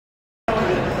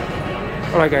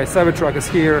Alright guys, Cybertruck is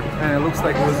here and it looks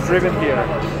like it was driven here.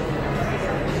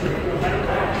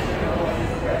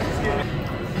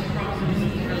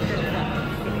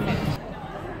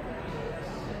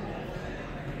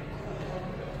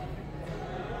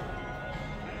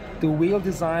 The wheel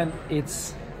design,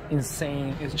 it's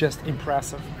insane, it's just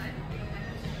impressive.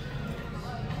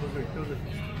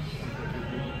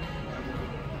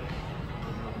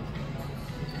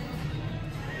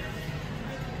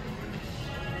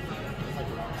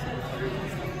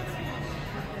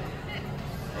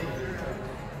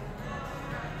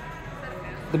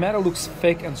 The metal looks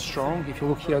thick and strong. If you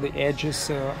look here at the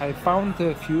edges, I found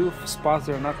a few spots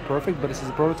that are not perfect, but this is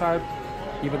a prototype.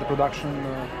 Even the production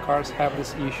cars have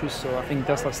this issue, so I think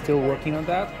Tesla's still working on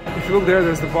that. If you look there,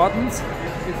 there's the buttons.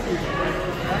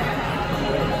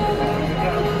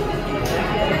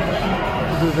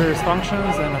 Do various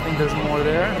functions, and I think there's more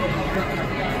there.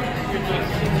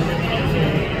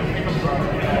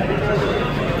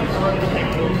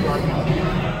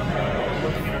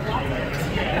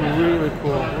 Really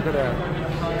cool, look at that.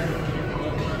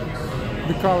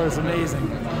 The color is amazing.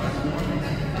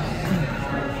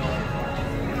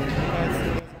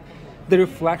 The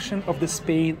reflection of this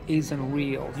paint is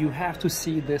unreal. You have to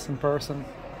see this in person.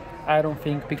 I don't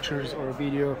think pictures or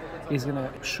video is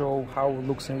gonna show how it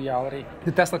looks in reality.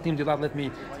 The Tesla team did not let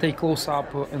me take close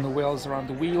up in the wheels, around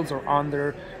the wheels or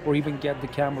under, or even get the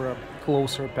camera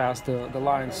closer past the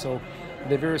line. So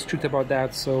they're very strict about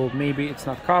that. So maybe it's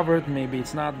not covered, maybe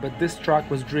it's not, but this truck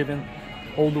was driven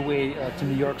all the way to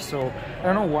New York. So I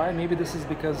don't know why. Maybe this is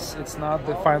because it's not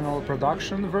the final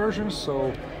production version.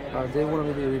 So they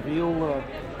won't really reveal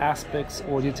aspects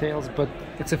or details, but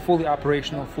it's a fully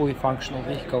operational, fully functional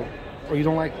vehicle. Or you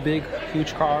don't like big,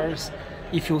 huge cars,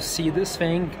 if you'll see this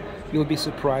thing, you'll be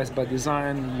surprised by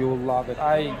design, you'll love it.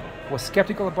 I was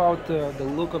skeptical about the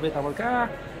look of it. I was like, I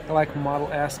like Model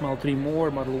S, Model 3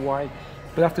 more, Model Y.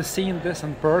 But after seeing this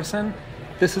in person,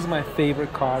 this is my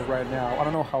favorite car right now. I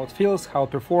don't know how it feels, how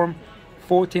it performs.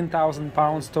 14,000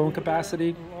 pounds towing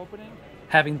capacity,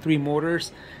 having 3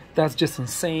 motors. That's just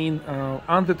insane.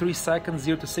 Under 3 seconds,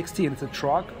 0 to 60, and it's a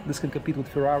truck. This can compete with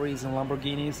Ferraris and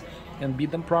Lamborghinis and beat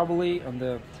them probably on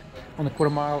the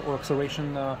quarter-mile or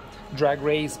acceleration drag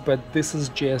race. But this is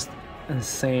just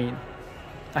insane.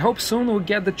 I hope soon we'll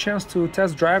get the chance to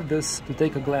test drive this, to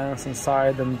take a glance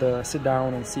inside and sit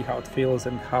down and see how it feels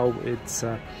and how it's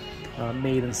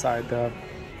made inside.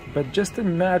 But just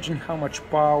imagine how much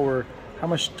power, how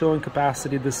much towing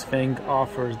capacity this thing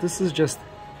offers. This is just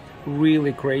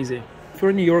really crazy. If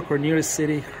you're in New York or near the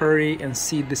city, hurry and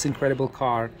see this incredible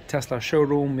car. Tesla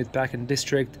showroom, Meatpacking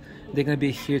District. They're gonna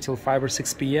be here till 5 or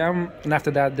 6 p.m. and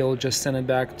after that they'll just send it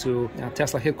back to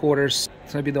Tesla headquarters.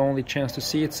 It's gonna be the only chance to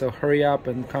see it, so hurry up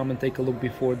and come and take a look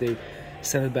before they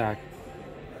send it back.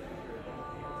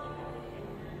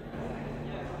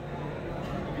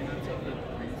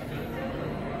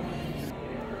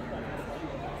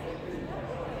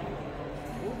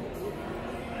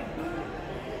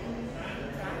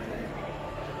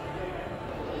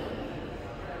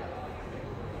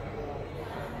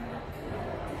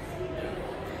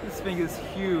 This thing is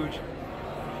huge.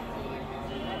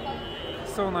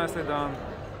 So nicely done.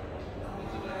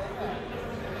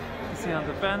 You see on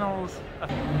the panels.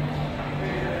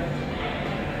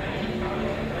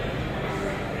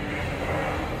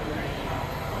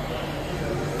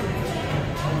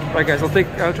 Right guys,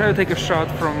 I'll try to take a shot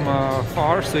from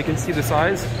far so you can see the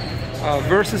size.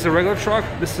 Versus a regular truck,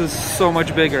 this is so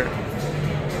much bigger.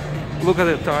 Look at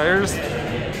the tires,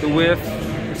 the width,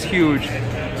 it's huge.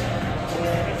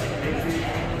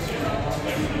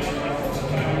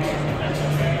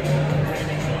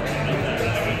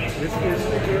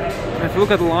 And if you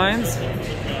look at the lines,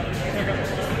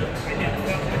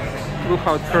 look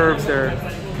how it curves there.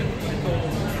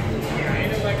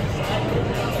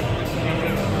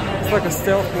 It's like a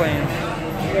stealth plane.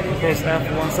 Those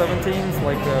F-117s,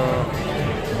 like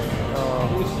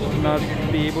not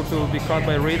be able to be caught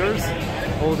by radars.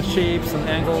 All the shapes and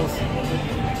angles,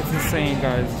 it's insane,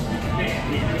 guys.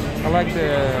 I like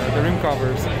the rim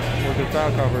covers or the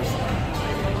tile covers.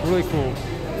 Really cool.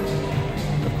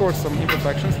 Of course, some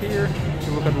imperfections here. If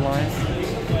you look at the lines,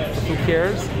 but who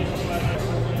cares?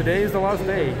 Today is the last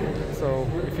day, so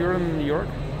if you're in New York,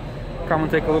 come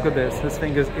and take a look at this. This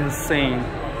thing is insane.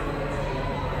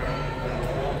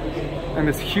 And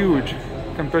it's huge.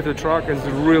 Compared to the truck, it's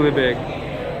really big.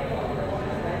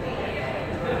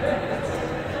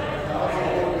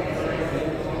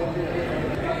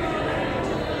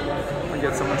 I'll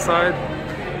get some inside.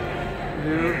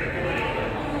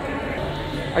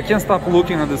 I can't stop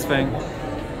looking at this thing.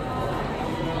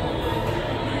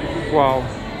 Wow.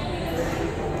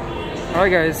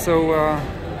 Alright guys, so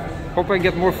hope I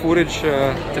get more footage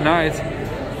tonight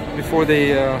before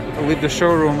they leave the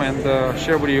showroom and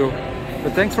share with you.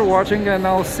 But thanks for watching, and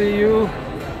I'll see you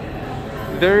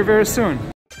very, very soon.